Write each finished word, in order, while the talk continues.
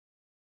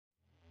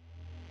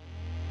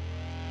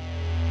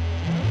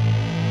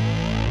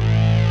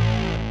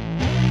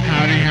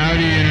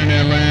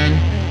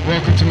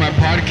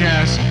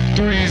podcast.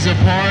 Three is a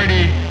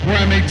party where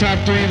I make top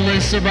 3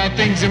 lists about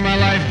things in my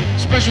life.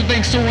 Special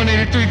thanks to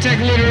 183 Tech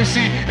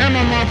Literacy and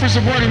my mom for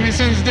supporting me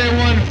since day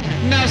one.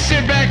 Now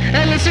sit back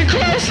and listen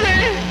closely.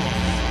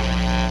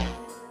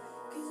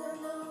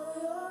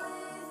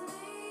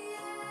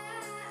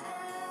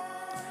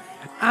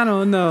 I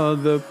don't know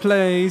the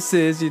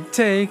places you're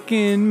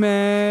taking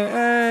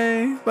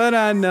me, but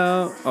I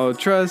know, oh,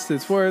 trust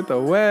it's worth the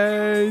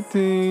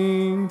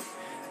waiting.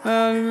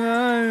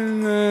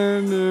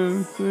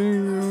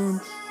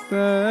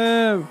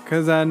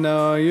 Cause I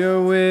know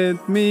you're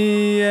with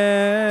me,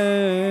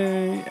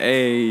 hey.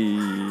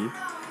 Alright,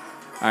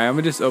 I'm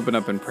gonna just open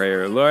up in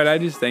prayer. Lord, I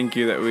just thank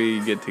you that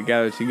we get to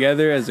gather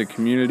together as a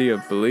community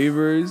of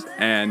believers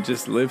and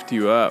just lift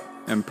you up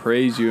and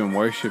praise you and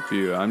worship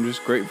you. I'm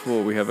just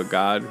grateful we have a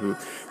God who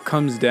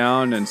comes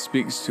down and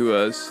speaks to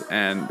us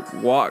and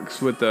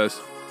walks with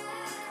us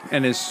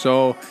and is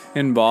so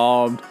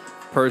involved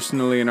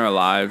personally in our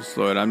lives.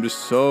 Lord, I'm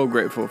just so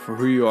grateful for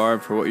who you are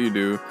and for what you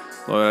do.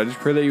 Lord, I just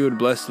pray that you would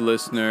bless the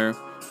listener,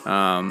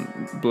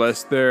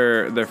 bless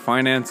their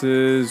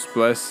finances,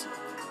 bless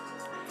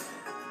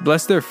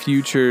their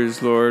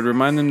futures, Lord.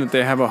 Remind them that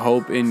they have a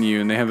hope in you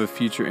and they have a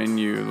future in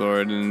you,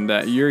 Lord, and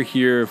that you're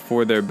here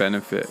for their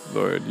benefit,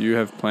 Lord. You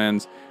have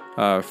plans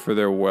for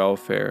their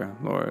welfare,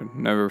 Lord,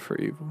 never for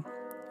evil.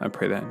 I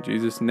pray that in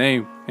Jesus'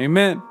 name.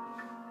 Amen.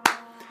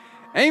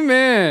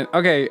 Amen.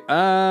 Okay,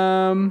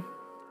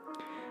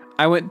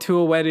 I went to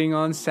a wedding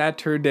on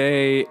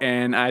Saturday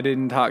and I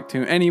didn't talk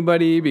to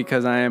anybody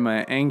because I am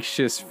an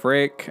anxious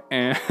frick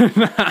and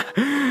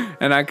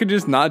and I could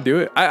just not do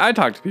it. I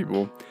talk to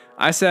people.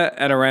 I sat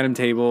at a random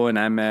table and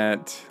I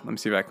met, let me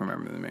see if I can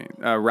remember the name,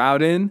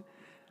 Rowden.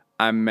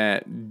 I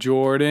met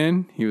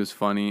Jordan. He was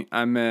funny.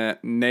 I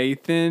met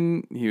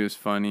Nathan. He was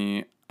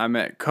funny. I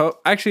met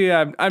Actually,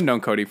 I've known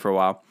Cody for a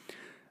while.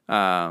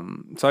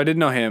 So I did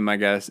know him, I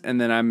guess. And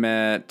then I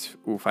met,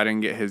 I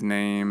didn't get his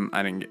name.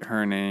 I didn't get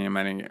her name.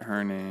 I didn't get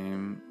her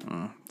name.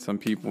 Some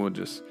people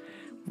just,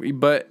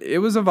 but it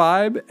was a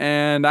vibe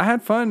and I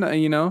had fun,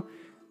 you know.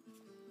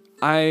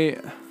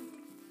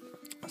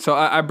 So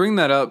I bring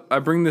that up. I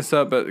bring this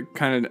up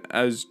kind of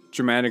as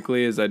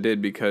dramatically as I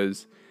did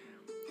because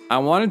I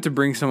wanted to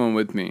bring someone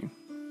with me.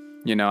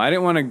 You know, I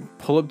didn't want to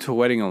pull up to a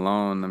wedding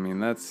alone. I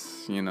mean,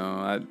 that's, you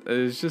know,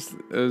 it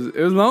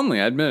was lonely.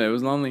 I admit it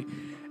was lonely.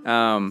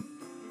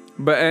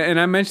 But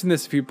I mentioned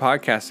this a few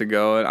podcasts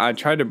ago, and I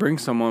tried to bring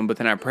someone, but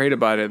then I prayed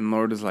about it, and the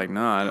Lord was like,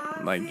 "No, I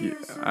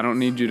don't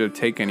need you to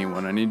take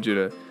anyone. I need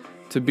you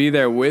to be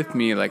there with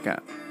me, like."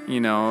 You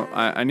know,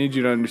 I need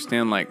you to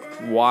understand, like,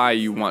 why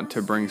you want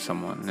to bring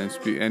someone.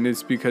 And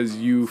it's because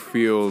you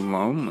feel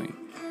lonely,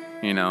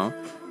 you know.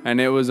 And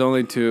it was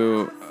only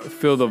to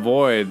fill the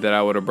void that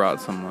I would have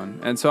brought someone.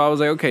 And so I was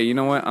like, okay, you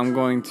know what? I'm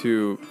going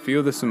to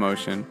feel this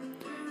emotion.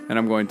 And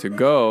I'm going to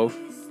go.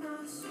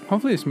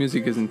 Hopefully this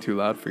music isn't too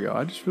loud for y'all.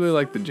 I just really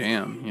like the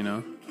jam, you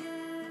know.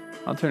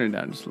 I'll turn it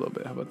down just a little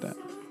bit. How about that?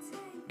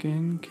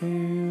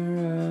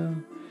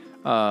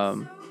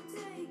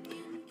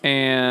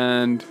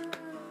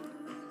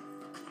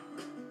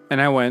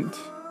 And I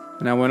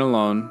went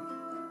alone,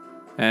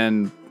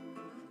 and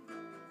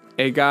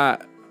it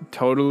got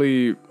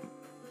totally,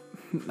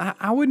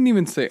 I wouldn't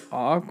even say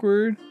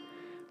awkward,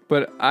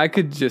 but I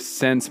could just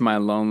sense my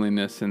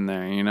loneliness in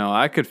there, you know.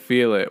 I could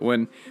feel it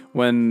when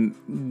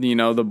you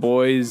know, the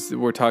boys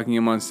were talking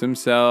amongst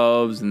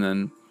themselves, and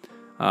then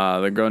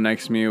the girl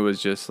next to me was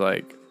just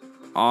like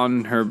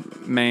on her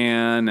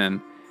man,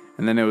 and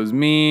then it was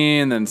me,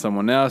 and then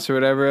someone else or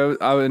whatever.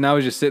 And I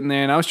was just sitting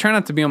there, and I was trying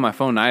not to be on my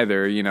phone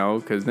either, you know,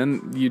 because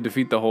then you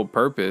defeat the whole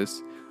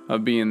purpose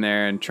of being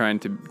there and trying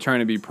to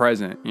be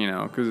present, you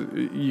know, because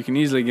you can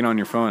easily get on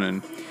your phone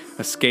and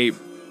escape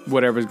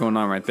whatever's going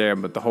on right there.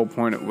 But the whole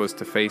point was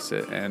to face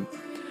it, and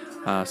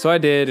so I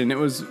did, and it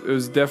was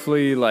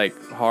definitely like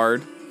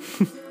hard.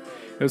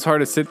 It was hard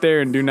to sit there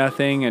and do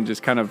nothing and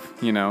just kind of,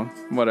 you know,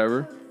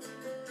 whatever.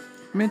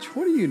 Mitch,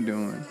 what are you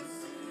doing?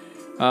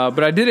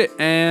 But I did it,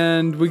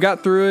 and we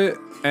got through it.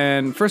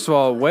 And first of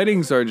all,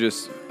 weddings are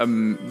just,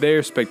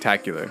 they're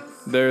spectacular.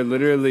 They're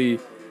literally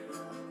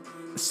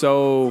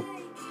so,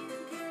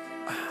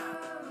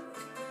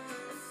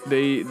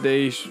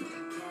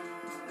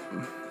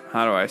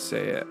 how do I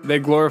say it? They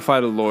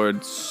glorify the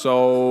Lord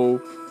so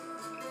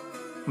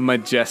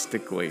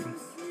majestically.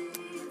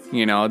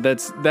 You know,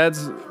 that's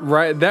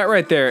right. That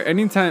right there.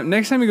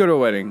 Next time you go to a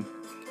wedding,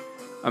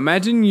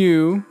 imagine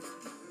you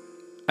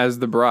as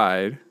the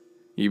bride.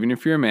 Even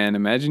if you're a man,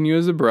 imagine you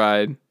as a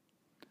bride,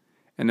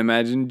 and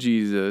imagine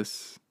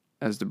Jesus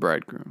as the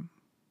bridegroom.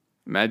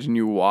 Imagine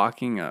you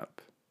walking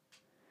up,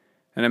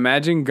 and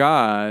imagine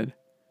God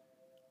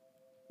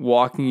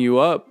walking you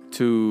up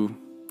to,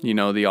 you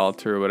know, the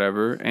altar or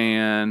whatever,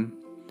 and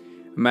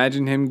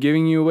imagine him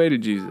giving you away to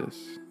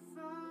Jesus.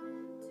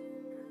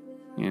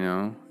 You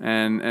know,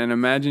 and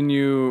imagine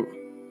you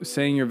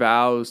saying your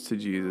vows to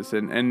Jesus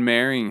and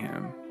marrying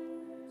him.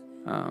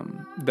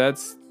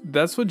 That's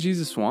what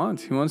Jesus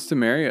wants. He wants to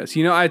marry us.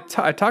 I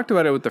talked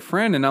about it with a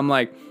friend, and I'm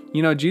like,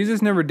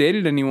 Jesus never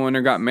dated anyone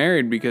or got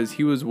married because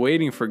he was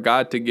waiting for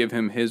God to give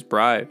him his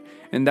bride.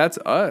 And that's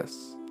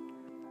us.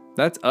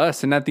 That's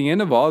us. And at the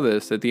end of all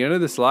this, at the end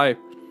of this life,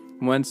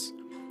 once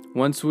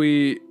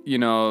we,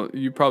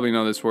 you probably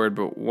know this word,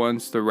 but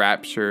once the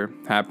rapture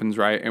happens,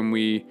 right? And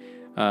we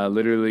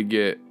literally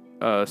get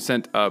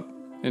sent up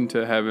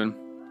into heaven,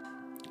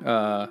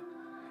 and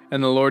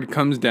the Lord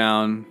comes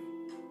down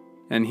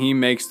and he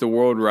makes the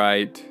world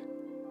right.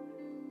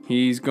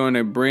 He's going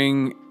to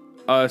bring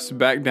us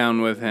back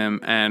down with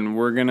him, and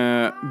we're going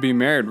to be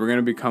married. We're going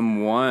to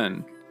become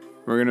one.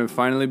 We're going to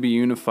finally be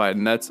unified.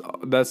 And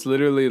that's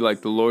literally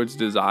like the Lord's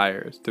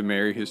desires, to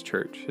marry his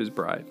church, his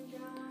bride.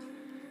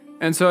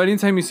 And so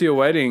anytime you see a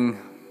wedding,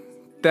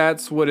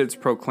 that's what it's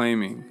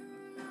proclaiming,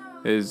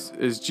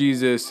 is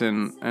Jesus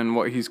and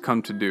what he's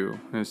come to do,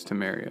 is to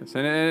marry us.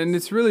 And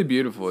it's really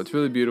beautiful. It's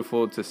really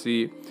beautiful to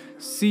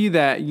see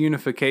that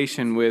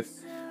unification with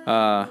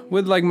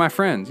like my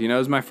friends.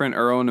 It's my friend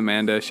Earl and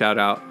Amanda, shout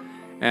out.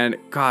 And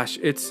gosh,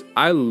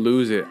 I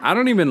lose it. I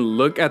don't even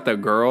look at the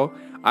girl.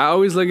 I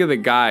always look at the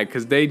guy,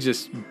 because they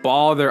just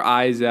bawl their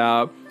eyes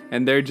out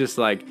and they're just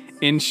like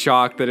in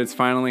shock that it's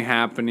finally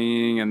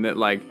happening, and that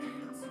like,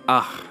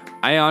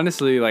 I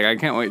honestly, like, I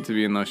can't wait to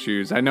be in those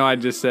shoes. I know I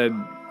just said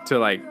to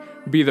like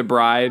be the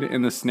bride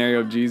in the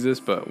scenario of Jesus,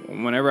 but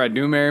whenever I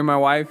do marry my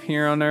wife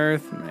here on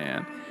earth,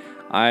 man,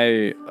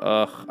 I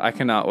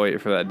cannot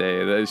wait for that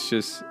day.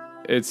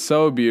 It's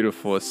so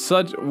beautiful. It's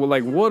such,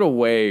 like, what a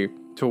way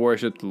to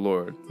worship the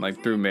Lord,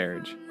 like, through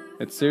marriage.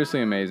 It's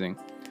seriously amazing.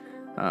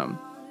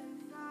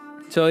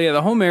 So yeah,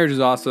 the whole marriage is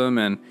awesome.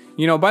 And,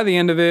 by the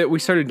end of it, we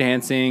started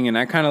dancing and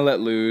I kind of let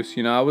loose.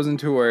 I wasn't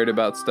too worried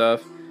about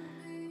stuff.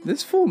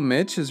 This fool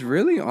Mitch is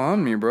really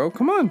on me, bro.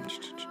 Come on.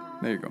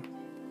 There you go.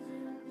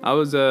 I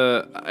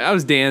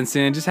was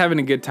dancing, just having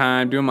a good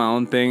time, doing my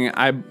own thing.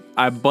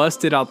 I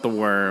busted out the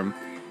worm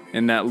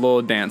in that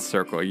little dance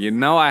circle.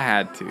 I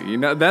had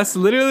to. That's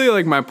literally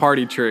like my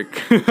party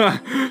trick.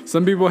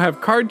 Some people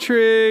have card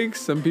tricks.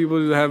 Some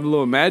people have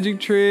little magic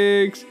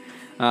tricks.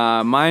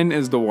 Mine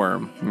is the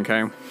worm,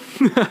 okay?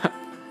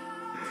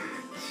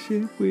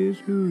 Shit with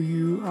who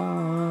you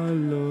are,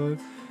 Lord.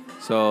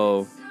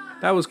 So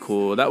that was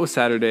cool. That was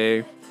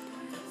Saturday.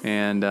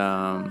 And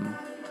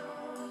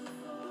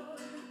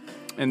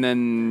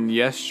then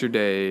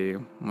yesterday,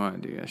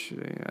 what did I do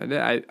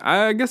yesterday?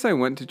 I guess I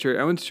went to church.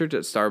 I went to church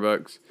at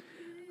Starbucks.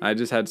 I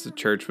just had some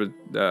church with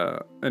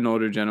an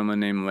older gentleman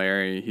named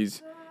Larry.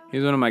 He's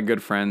one of my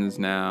good friends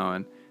now,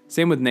 and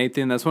same with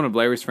Nathan. That's one of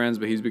Larry's friends,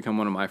 but he's become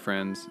one of my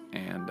friends.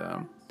 And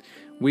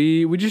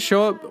we just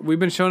show up. We've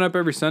been showing up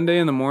every Sunday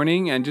in the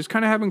morning and just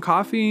kind of having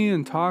coffee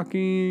and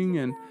talking,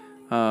 and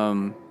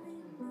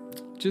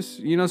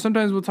just,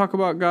 sometimes we'll talk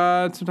about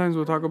God, sometimes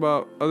we'll talk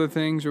about other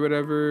things or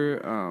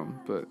whatever.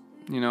 But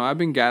I've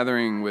been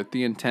gathering with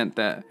the intent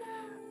that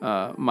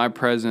my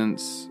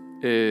presence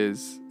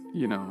is,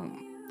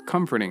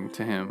 comforting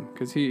to him,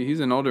 because he's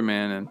an older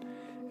man,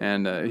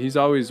 and he's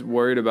always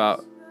worried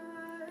about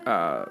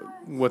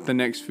what the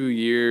next few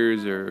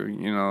years, or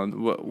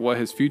what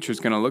his future is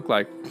going to look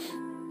like,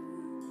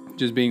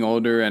 just being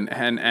older and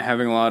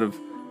having a lot of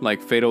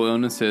like fatal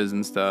illnesses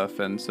and stuff.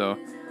 And so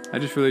I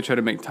just really try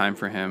to make time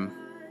for him.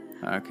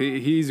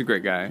 He's a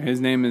great guy. His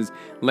name is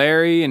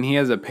Larry, and he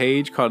has a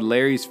page called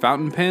Larry's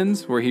Fountain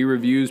Pens, where he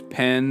reviews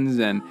pens,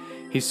 and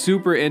he's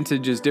super into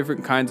just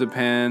different kinds of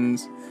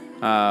pens.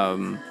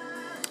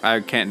 I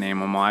can't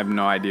name them all. I have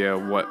no idea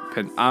what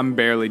pen. I'm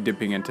barely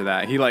dipping into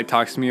that. He like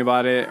talks to me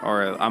about it,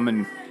 or I'm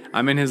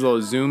in his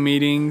little Zoom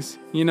meetings,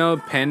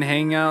 pen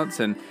hangouts,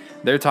 and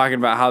they're talking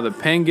about how the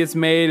pen gets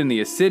made and the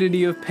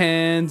acidity of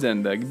pens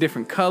and the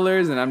different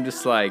colors, and I'm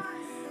just like,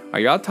 are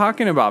y'all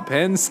talking about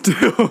pens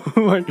still?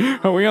 Like,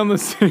 are we on the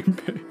same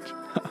page?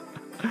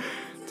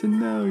 To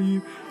know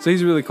you. So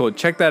he's really cool.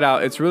 Check that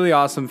out. It's really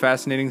awesome,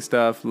 fascinating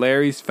stuff.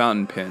 Larry's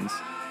Fountain Pens.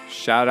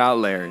 Shout out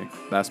Larry.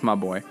 That's my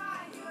boy.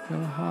 Your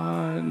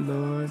heart,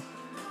 Lord.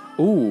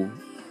 Ooh,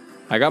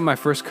 I got my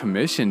first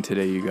commission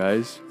today, you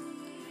guys.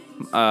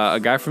 A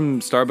guy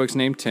from Starbucks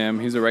named Tim.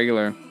 He's a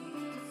regular.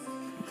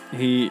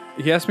 He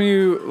asked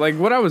me like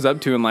what I was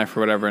up to in life or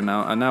whatever, and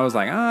I was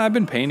like, I've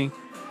been painting.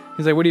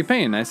 He's like, what are you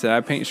painting? I said,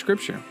 I paint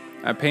scripture.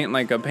 I paint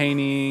like a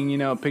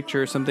painting, a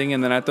picture or something,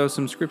 and then I throw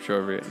some scripture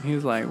over it. He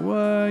was like,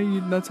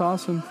 what? That's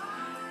awesome.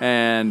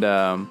 And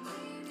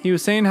he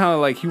was saying how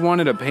like he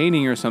wanted a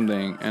painting or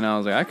something, and I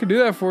was like, I could do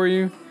that for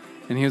you.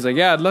 And he was like,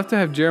 yeah, I'd love to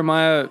have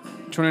Jeremiah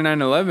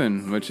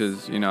 29:11, which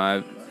is,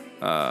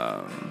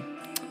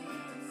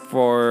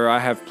 for I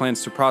have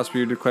plans to prosper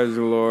you, declares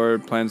the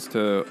Lord. Plans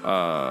to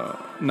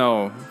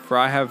for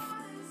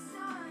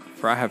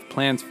I have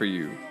plans for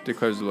you,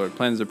 declares the Lord.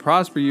 Plans to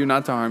prosper you,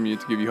 not to harm you,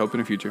 to give you hope in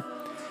the future.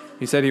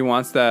 He said he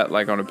wants that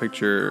like on a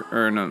picture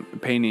or in a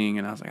painting,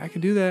 and I was like, I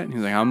could do that. And he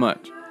was like, how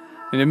much?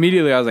 And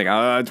immediately I was like,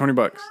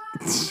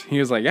 $20. He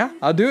was like, yeah,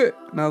 I'll do it.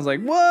 And I was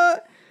like,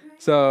 what?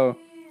 So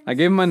I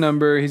gave him my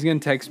number. He's gonna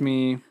text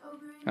me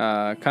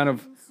kind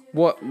of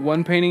what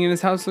one painting in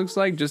his house looks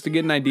like, just to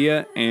get an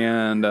idea.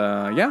 And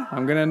yeah,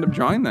 I'm gonna end up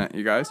drawing that,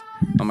 you guys.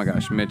 Oh my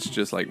gosh, Mitch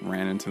just like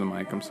ran into the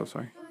mic. I'm so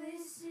sorry.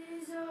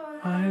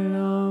 I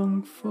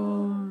long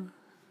for.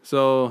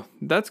 So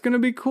that's gonna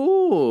be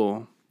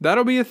cool.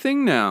 That'll be a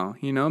thing now,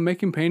 you know,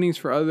 making paintings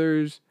for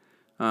others.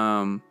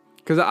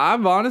 Because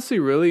I've honestly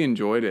really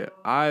enjoyed it.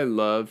 I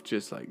love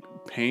just like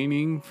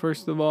painting,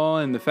 first of all,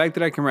 and the fact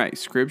that I can write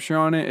scripture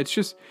on it. It's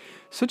just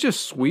such a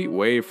sweet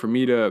way for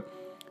me to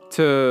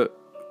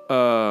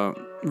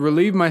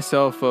relieve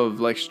myself of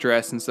like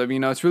stress and stuff. You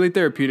know, it's really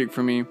therapeutic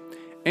for me,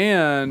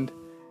 and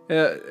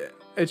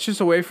it's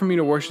just a way for me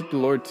to worship the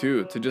Lord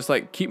too, to just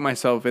like keep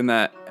myself in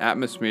that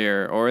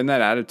atmosphere or in that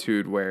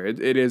attitude where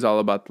it is all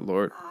about the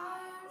Lord.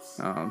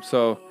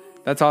 So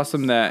that's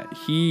awesome that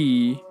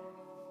He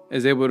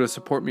is able to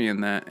support me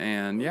in that.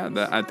 And yeah,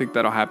 I think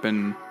that'll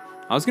happen.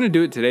 I was going to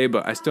do it today,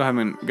 but I still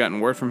haven't gotten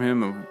word from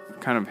him of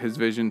kind of his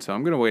vision. So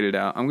I'm going to wait it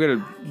out. I'm going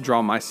to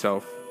draw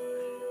myself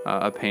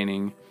a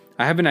painting.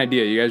 I have an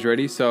idea. You guys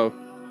ready? So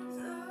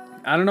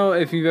I don't know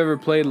if you've ever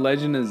played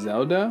Legend of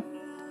Zelda.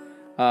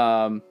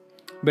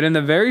 But in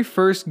the very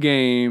first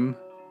game,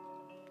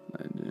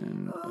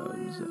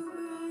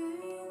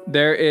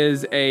 there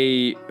is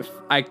a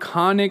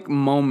iconic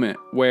moment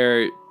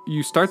where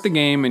you start the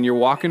game and you're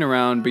walking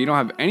around, but you don't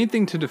have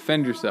anything to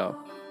defend yourself.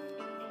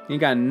 You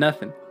got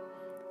nothing.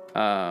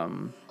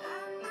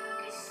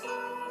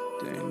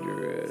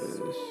 Dangerous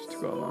to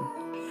go along.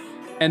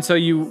 And so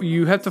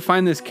you have to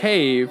find this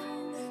cave,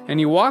 and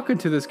you walk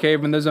into this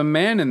cave, and there's a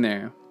man in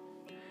there.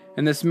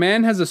 And this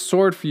man has a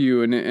sword for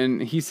you,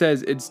 and he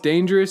says, it's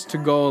dangerous to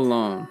go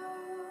alone.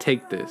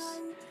 Take this.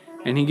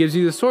 And he gives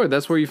you the sword.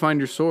 That's where you find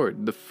your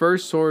sword. The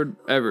first sword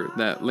ever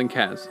that Link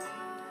has.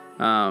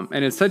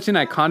 And it's such an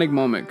iconic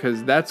moment,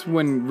 because that's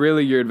when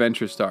really your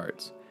adventure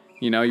starts.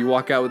 You know, you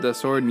walk out with that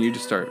sword, and you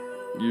just start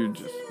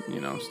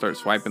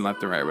swiping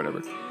left and right,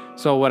 whatever.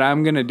 So what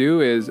I'm going to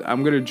do is,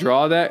 I'm going to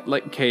draw that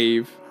like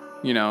cave,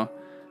 you know.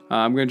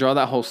 I'm going to draw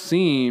that whole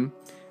scene.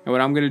 And what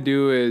I'm going to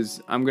do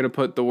is I'm going to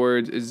put the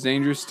words, it's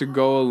dangerous to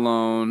go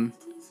alone,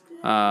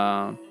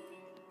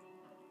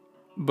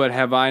 but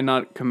have I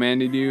not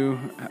commanded you?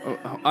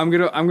 I'm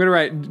going to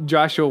write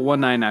Joshua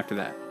 1:9 after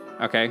that.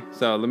 Okay?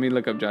 So let me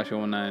look up Joshua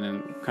 1:9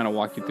 and kind of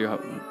walk you through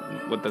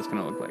what that's going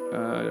to look like.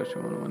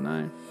 Joshua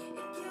 1:9.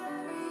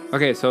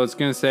 Okay, so it's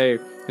going to say,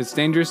 it's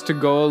dangerous to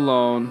go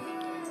alone.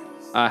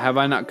 Have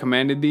I not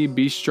commanded thee?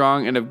 Be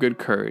strong and of good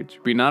courage.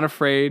 Be not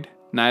afraid,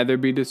 neither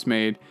be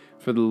dismayed.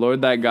 For the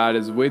Lord thy God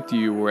is with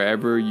you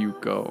wherever you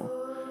go.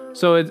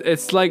 So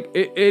it's like,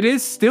 it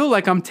is still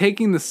like I'm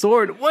taking the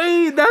sword.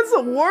 Wait, that's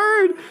a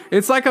word.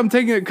 It's like I'm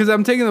taking it, because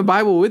I'm taking the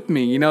Bible with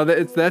me. You know,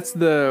 that's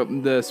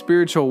the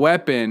spiritual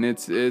weapon.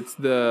 It's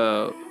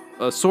the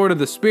sword of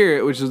the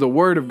Spirit, which is the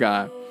Word of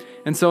God.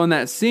 And so in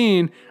that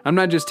scene, I'm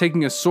not just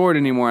taking a sword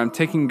anymore. I'm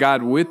taking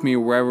God with me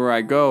wherever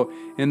I go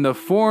in the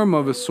form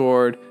of a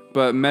sword,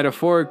 but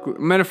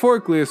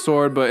metaphorically a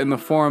sword, but in the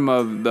form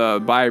of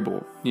the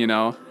Bible, you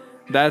know.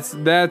 That's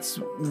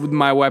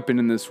my weapon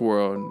in this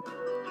world.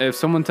 If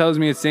someone tells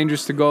me it's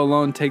dangerous to go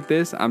alone, take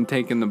this, I'm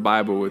taking the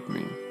Bible with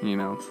me, you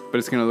know. But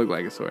it's going to look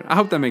like a sword. I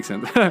hope that makes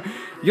sense.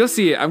 You'll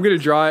see it. I'm going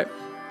to draw it,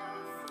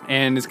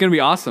 and it's going to be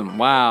awesome.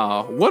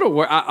 Wow. What a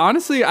word.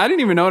 Honestly, I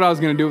didn't even know what I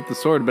was going to do with the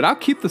sword, but I'll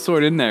keep the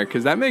sword in there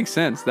because that makes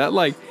sense. That,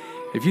 like,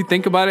 if you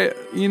think about it,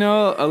 you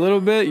know, a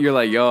little bit, you're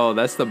like, yo,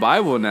 that's the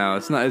Bible now.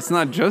 It's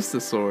not just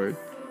a sword.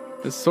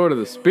 It's the sword of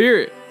the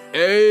Spirit.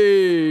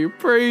 Hey,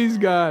 praise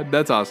God.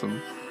 That's awesome.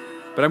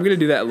 But I'm going to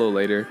do that a little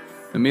later.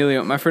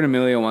 My friend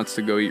Emilio wants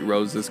to go eat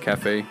Rose's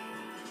Cafe.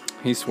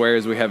 He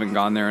swears we haven't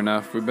gone there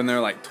enough. We've been there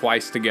like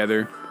twice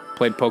together,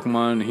 played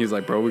Pokemon, and he's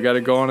like, bro, we got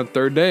to go on a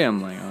third day.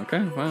 I'm like,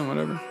 okay, fine,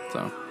 whatever. So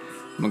I'm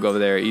going to go over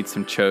there, eat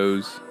some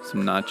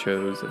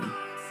nachos, and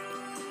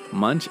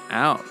munch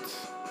out.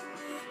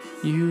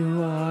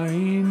 You are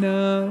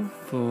enough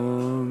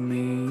for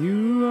me.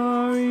 You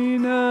are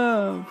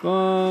enough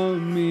for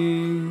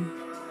me.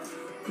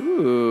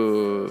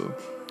 Ooh.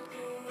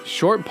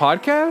 Short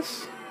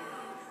podcast?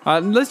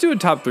 Let's do a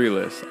top 3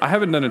 list. I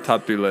haven't done a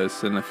top 3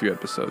 list in a few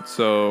episodes.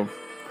 So,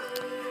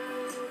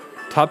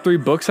 top 3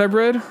 books I've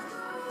read?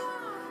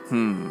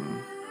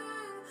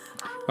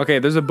 Okay,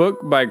 there's a book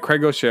by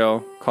Craig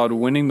O'Shell called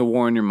Winning the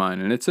War in Your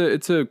Mind. And it's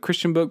a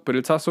Christian book, but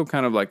it's also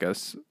kind of like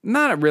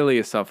not really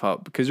a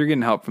self-help, because you're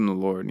getting help from the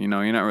Lord. You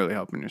know, you're not really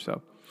helping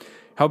yourself.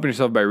 Helping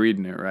yourself by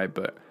reading it, right?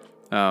 But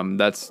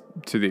that's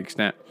to the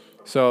extent.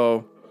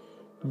 So,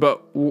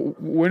 but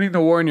Winning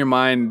the War in Your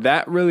Mind,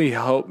 that really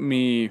helped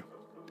me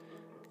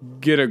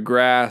get a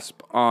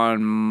grasp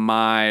on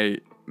my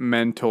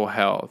mental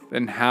health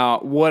and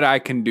what I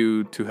can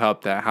do to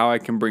help that, how I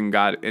can bring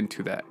God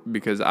into that,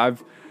 because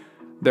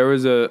there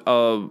was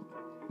a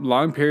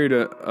long period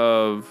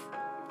of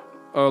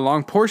a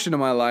long portion of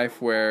my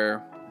life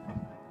where,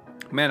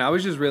 man, I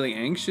was just really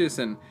anxious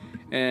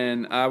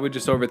and I would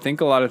just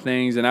overthink a lot of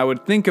things, and I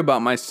would think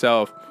about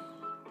myself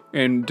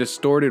in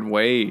distorted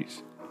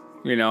ways.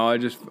 You know,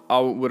 I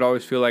would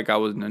always feel like I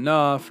wasn't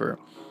enough or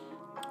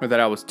that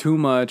I was too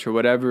much or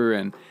whatever.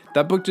 And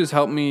that book just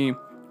helped me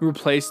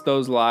replace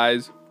those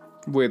lies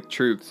with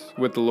truths,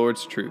 with the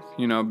Lord's truth,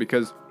 you know,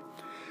 because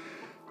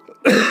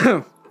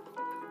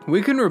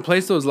we can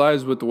replace those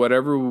lies with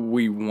whatever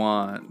we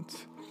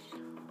want.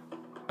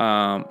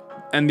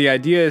 And the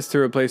idea is to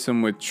replace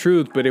them with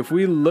truth. But if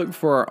we look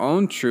for our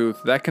own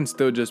truth, that can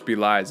still just be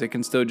lies. It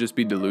can still just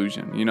be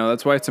delusion. You know,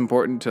 that's why it's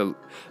important to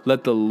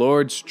let the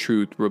Lord's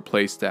truth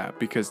replace that,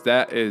 because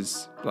that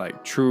is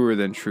like truer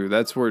than true.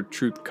 That's where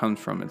truth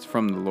comes from. It's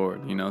from the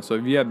Lord, you know. So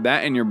if you have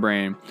that in your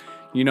brain,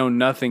 you know,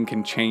 nothing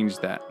can change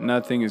that.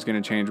 Nothing is going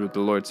to change what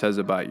the Lord says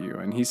about you.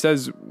 And he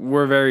says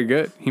we're very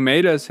good. He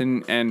made us,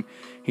 and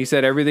he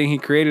said everything he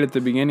created at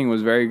the beginning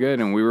was very good,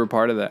 and we were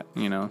part of that,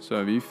 you know.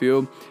 So if you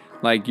feel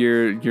like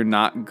you're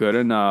not good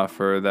enough,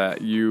 or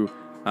that you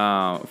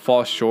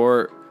fall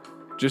short,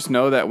 just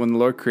know that when the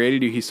Lord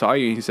created you, he saw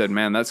you and he said,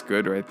 man, that's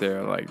good right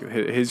there. Like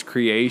his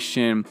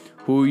creation,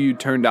 who you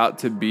turned out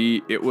to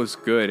be, it was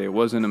good. It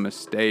wasn't a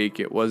mistake.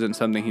 It wasn't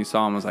something he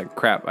saw and was like,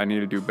 crap, I need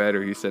to do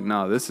better. He said,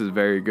 no, this is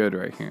very good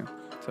right here.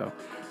 So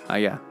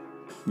yeah,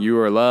 you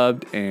are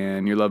loved,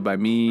 and you're loved by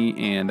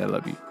me, and I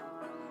love you.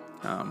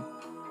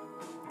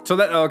 So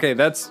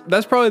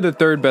that's probably the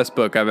third best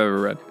book I've ever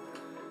read,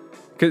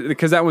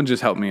 because that one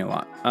just helped me a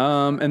lot.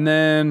 And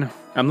then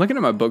I'm looking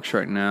at my books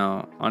right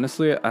now.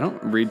 Honestly, I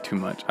don't read too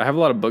much. I have a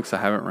lot of books I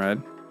haven't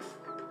read.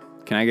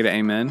 Can I get an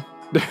amen?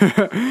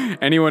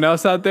 Anyone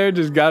else out there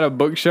just got a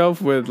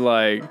bookshelf with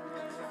like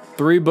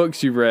 3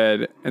 books you've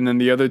read, and then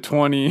the other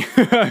 20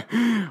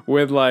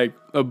 with like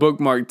a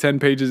bookmark 10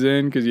 pages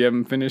in because you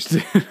haven't finished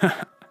it?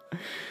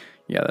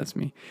 Yeah, that's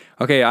me.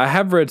 Okay, I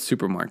have read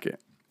Supermarket,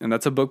 and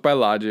that's a book by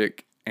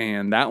Logic.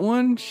 And that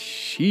one,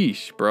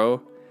 sheesh,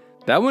 bro.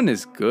 That one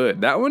is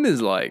good. That one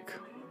is like,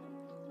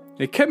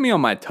 it kept me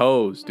on my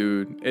toes,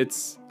 dude.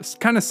 It's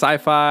kind of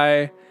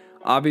sci-fi,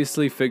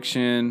 obviously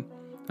fiction,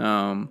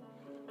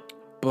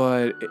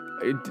 but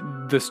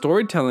the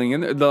storytelling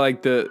and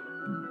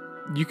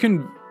you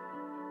can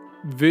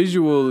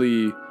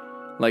visually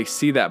like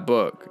see that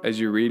book as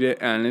you read it,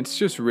 and it's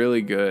just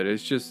really good.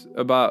 It's just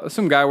about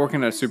some guy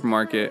working at a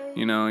supermarket,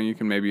 you know. You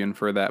can maybe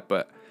infer that,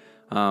 but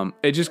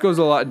it just goes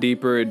a lot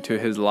deeper into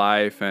his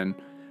life and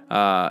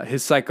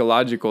his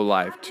psychological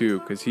life too,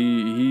 because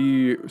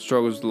he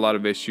struggles with a lot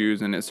of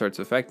issues, and it starts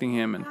affecting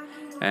him,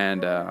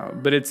 and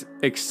but it's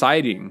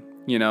exciting,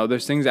 you know.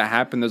 There's things that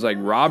happen. There's like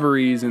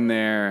robberies in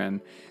there,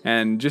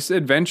 and just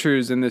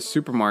adventures in this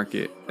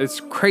supermarket.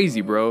 It's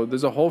crazy, bro.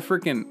 There's a whole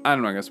freaking, I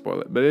don't know, I'm gonna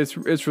spoil it, but it's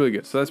really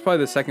good. So that's probably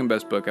the second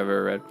best book I've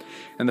ever read,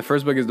 and the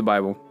first book is the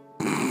Bible.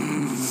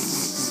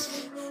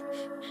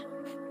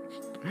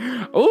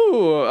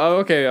 Oh,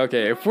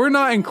 okay. If we're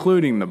not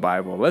including the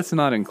Bible, let's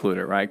not include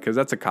it, right? Because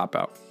that's a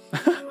cop-out.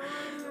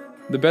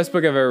 The best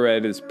book I've ever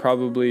read is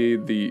probably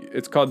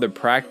it's called The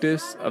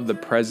Practice of the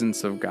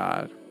Presence of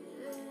God.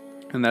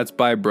 And that's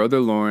by Brother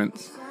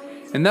Lawrence.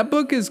 And that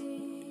book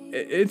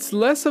it's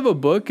less of a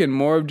book and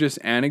more of just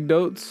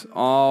anecdotes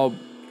all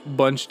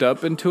bunched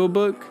up into a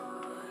book.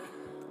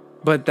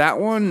 But that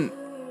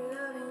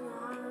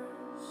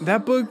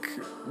book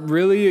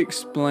really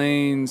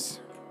explains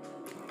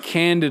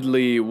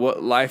candidly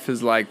what life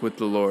is like with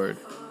the Lord,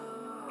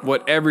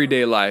 what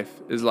everyday life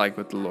is like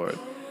with the Lord.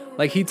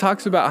 Like, he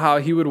talks about how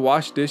he would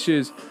wash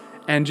dishes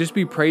and just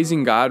be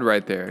praising God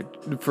right there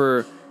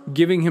for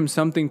giving him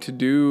something to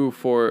do,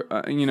 for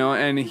you know,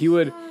 and he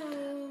would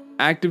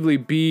actively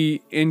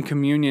be in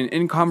communion,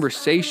 in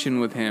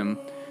conversation with him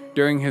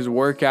during his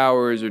work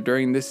hours or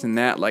during this and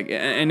that, like,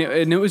 and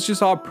it was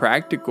just all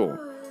practical,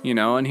 you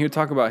know. And he would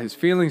talk about his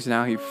feelings and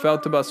how he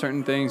felt about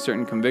certain things,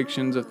 certain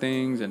convictions of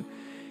things, and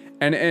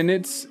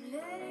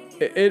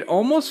it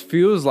almost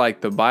feels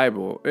like the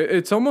Bible.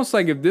 It's almost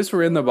like if this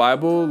were in the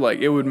Bible, like,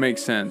 it would make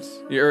sense,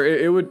 or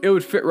it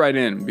would fit right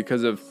in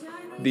because of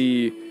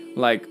the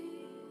like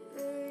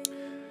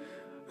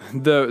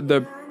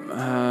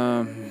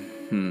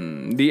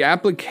the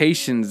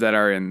applications that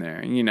are in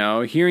there, you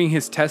know. Hearing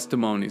his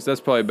testimonies,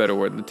 that's probably a better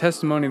word. The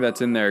testimony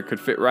that's in there could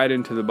fit right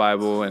into the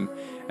Bible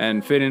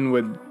and fit in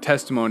with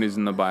testimonies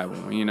in the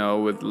Bible, you know,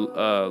 with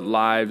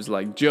lives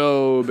like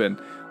Job and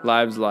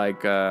lives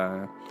like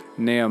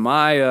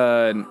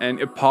Nehemiah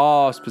and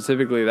Paul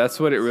specifically. That's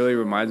what it really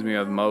reminds me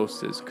of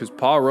most, is because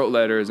Paul wrote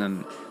letters,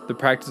 and The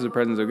Practice of the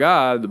Presence of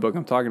God, the book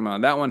I'm talking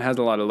about, that one has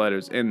a lot of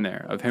letters in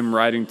there of him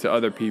writing to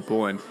other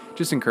people and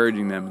just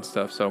encouraging them and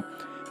stuff. So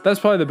that's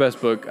probably the best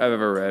book I've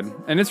ever read.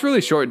 And it's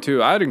really short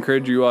too. I'd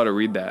encourage you all to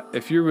read that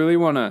if you really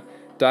want to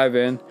dive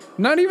in.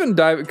 Not even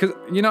dive, because,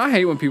 you know, I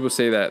hate when people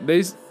say that.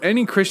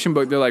 Any Christian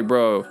book, they're like,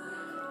 bro,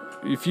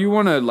 if you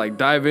want to like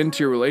dive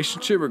into your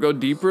relationship or go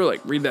deeper,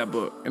 like, read that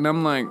book. And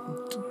I'm like,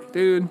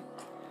 dude,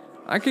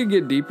 I could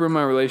get deeper in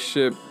my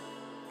relationship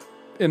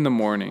in the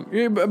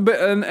morning. But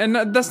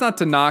that's not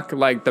to knock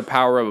like the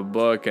power of a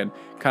book and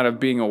kind of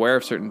being aware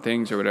of certain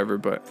things or whatever.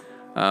 But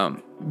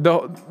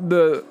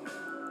the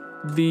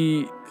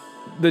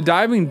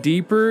diving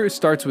deeper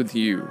starts with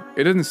you.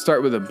 It doesn't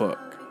start with a book.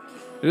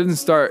 It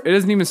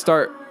doesn't even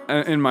start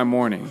in my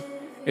morning.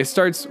 It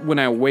starts when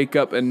I wake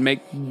up and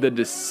make the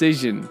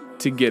decision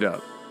to get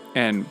up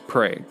and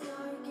pray.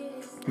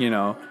 You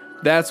know,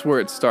 That's where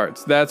it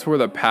starts. That's where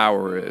the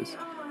power is.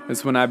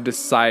 It's when I've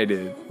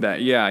decided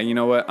that, yeah, you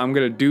know what? I'm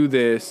going to do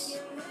this,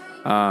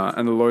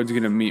 and the Lord's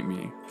going to meet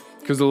me.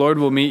 Because the Lord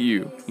will meet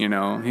you, you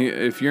know.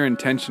 If you're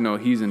intentional,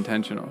 He's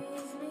intentional.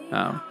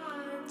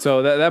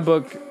 So that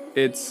book,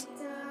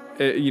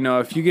 you know,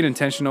 if you get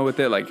intentional with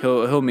it, like,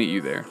 He'll meet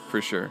you there,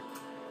 for sure.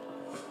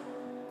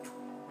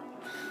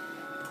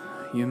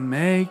 You're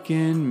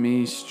making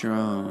me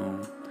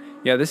strong.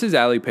 Yeah, this is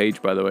Ali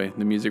Page, by the way,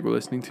 the music we're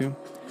listening to.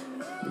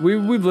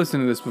 We've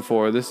listened to this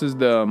before. This is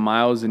the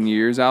Miles and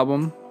Years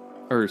album,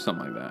 or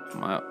something like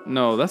that.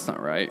 No, that's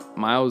not right.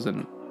 Miles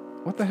and...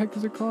 What the heck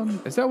is it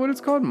called? Is that what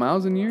it's called?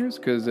 Miles and Years?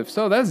 Because if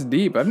so, that's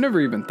deep. I've never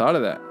even thought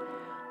of that.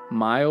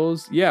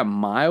 Miles. Yeah,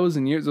 miles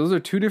and years. Those are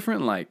two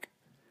different, like,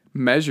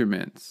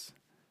 measurements.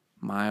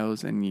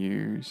 Miles and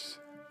years.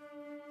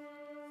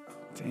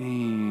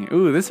 Dang.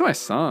 Ooh, this is my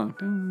song.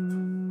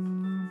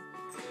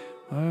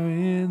 We're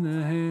in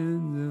the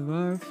hands of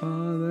our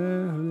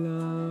Father who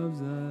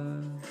loves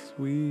us.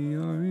 We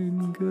are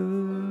in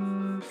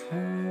good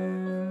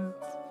hands.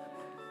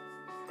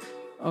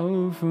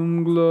 Oh,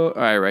 from glory.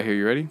 All right, right here.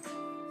 You ready?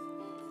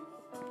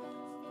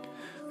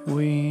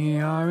 We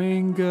are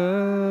in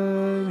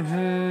good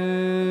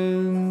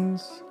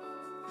hands.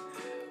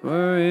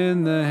 We're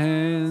in the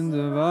hands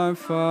of our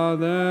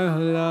Father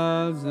who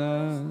loves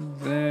us,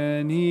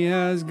 and He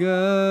has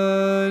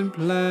good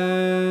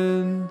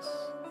plans.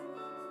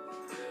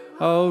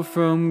 Oh,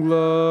 from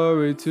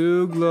glory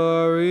to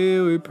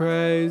glory we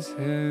praise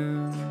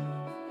Him.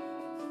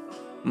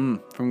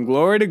 From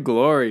glory to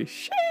glory.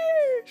 Sheesh.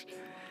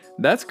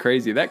 That's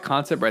crazy. That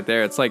concept right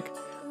there. It's like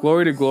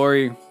glory to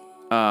glory.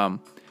 I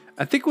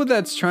think what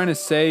that's trying to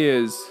say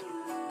is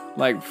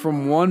like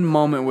from one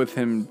moment with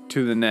Him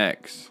to the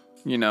next.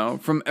 You know,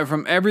 from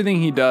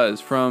everything He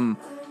does, from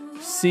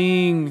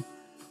seeing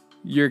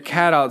your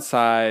cat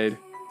outside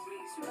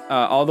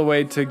all the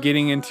way to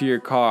getting into your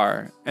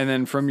car, and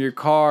then from your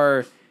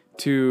car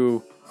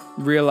to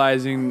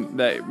realizing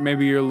that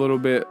maybe you're a little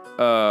bit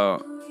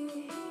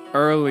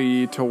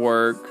early to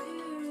work,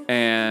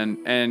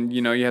 and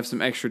you know you have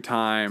some extra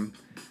time,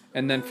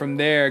 and then from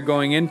there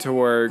going into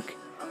work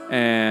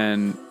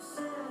and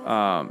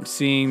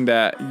seeing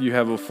that you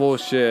have a full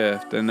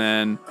shift, and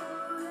then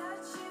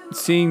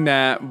seeing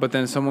that, but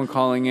then someone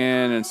calling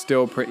in and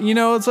still you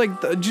know, it's like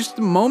just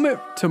moment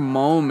to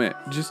moment,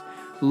 just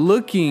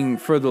looking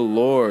for the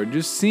Lord,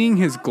 just seeing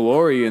His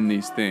glory in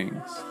these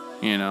things,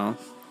 you know.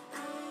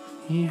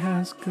 He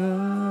has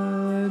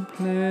good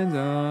plans,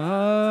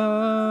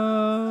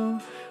 oh,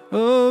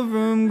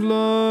 from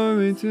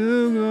glory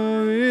to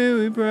glory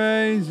we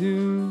praise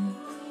You.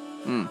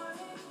 The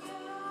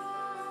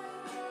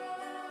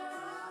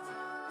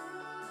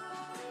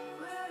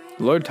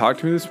Lord talked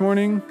to me this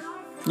morning.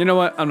 You know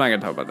what? I'm not going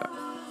to talk about that.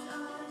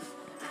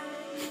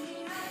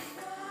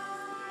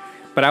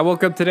 But I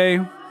woke up today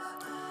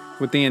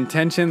with the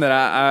intention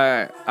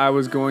that I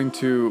was going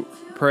to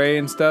pray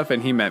and stuff,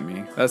 and He met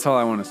me. That's all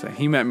I want to say.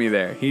 He met me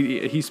there.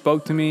 He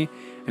spoke to me,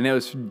 and it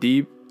was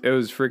deep. It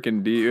was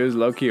freaking deep. It was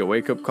low-key a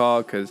wake-up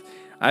call because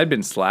I'd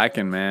been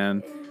slacking,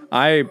 man.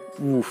 I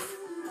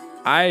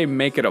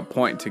make it a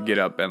point to get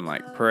up and,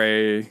 like,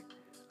 pray.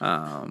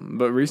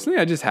 But recently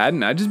I just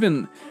hadn't. I just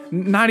been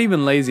not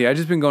even lazy. I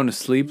just been going to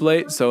sleep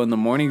late. So in the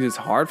mornings it's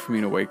hard for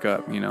me to wake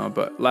up, you know,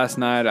 but last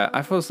night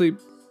I fell asleep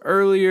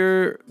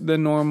earlier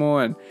than normal.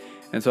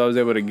 And so I was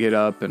able to get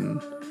up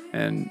and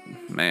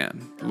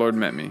man, the Lord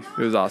met me.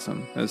 It was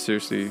awesome. It was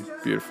seriously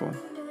beautiful.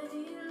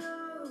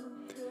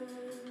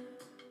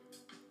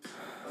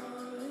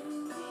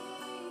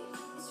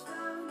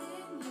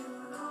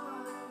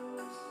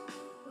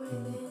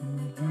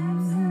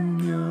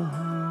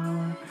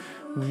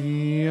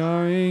 We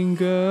are in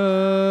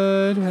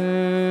good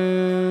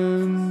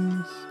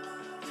hands.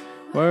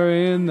 We're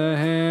in the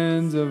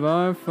hands of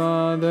our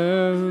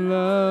Father who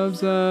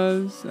loves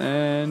us,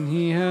 and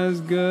He has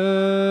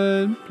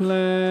good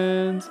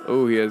plans.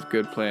 Oh, He has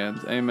good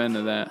plans. Amen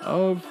to that.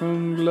 Oh,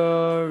 from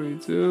glory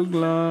to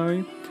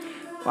glory.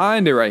 I'll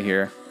end it right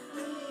here.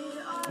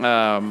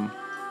 And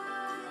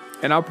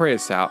I'll pray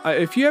us out.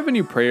 If you have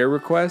any prayer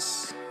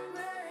requests,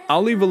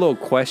 I'll leave a little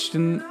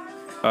question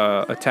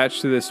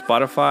attached to this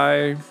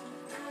Spotify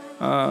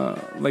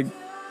like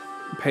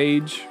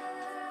page,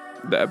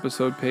 the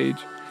episode page,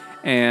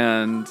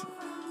 and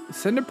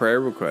send a prayer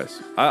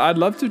request. I'd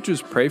love to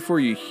just pray for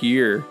you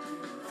here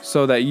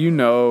so that you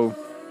know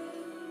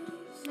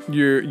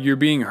you're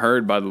being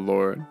heard by the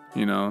Lord,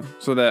 you know,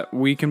 so that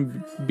we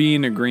can be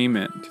in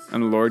agreement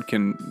and the Lord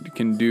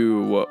can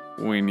do what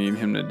we need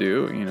Him to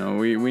do. You know,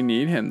 we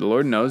need Him. The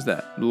Lord knows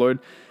that.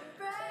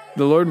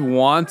 The Lord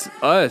wants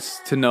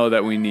us to know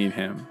that we need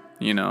Him,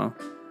 you know.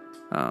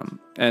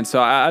 And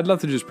so I'd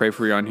love to just pray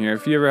for you on here.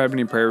 If you ever have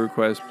any prayer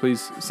requests,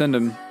 please send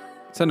them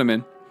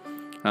in.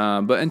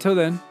 But until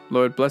then,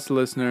 Lord, bless the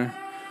listener,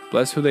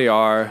 bless who they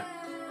are,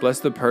 bless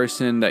the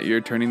person that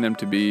you're turning them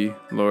to be,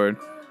 Lord.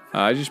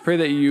 I just pray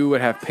that you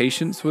would have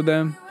patience with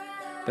them,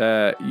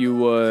 that you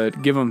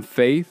would give them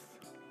faith,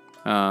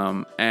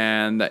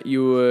 and that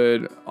you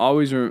would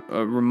always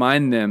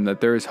remind them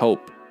that there is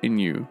hope, in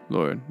you,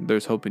 Lord.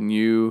 There's hope in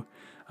you,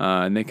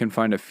 and they can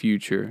find a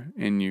future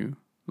in you,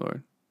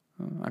 Lord.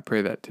 I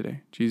pray that today.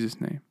 In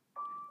Jesus' name.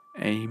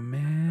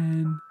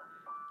 Amen.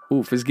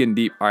 Oof, it's getting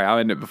deep. All right, I'll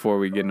end it before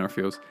we get in our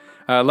feels.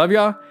 Love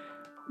y'all.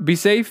 Be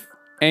safe.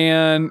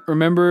 And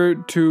remember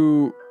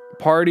to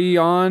party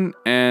on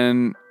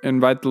and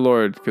invite the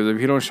Lord. Because if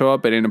he don't show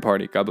up, it ain't a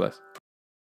party. God bless.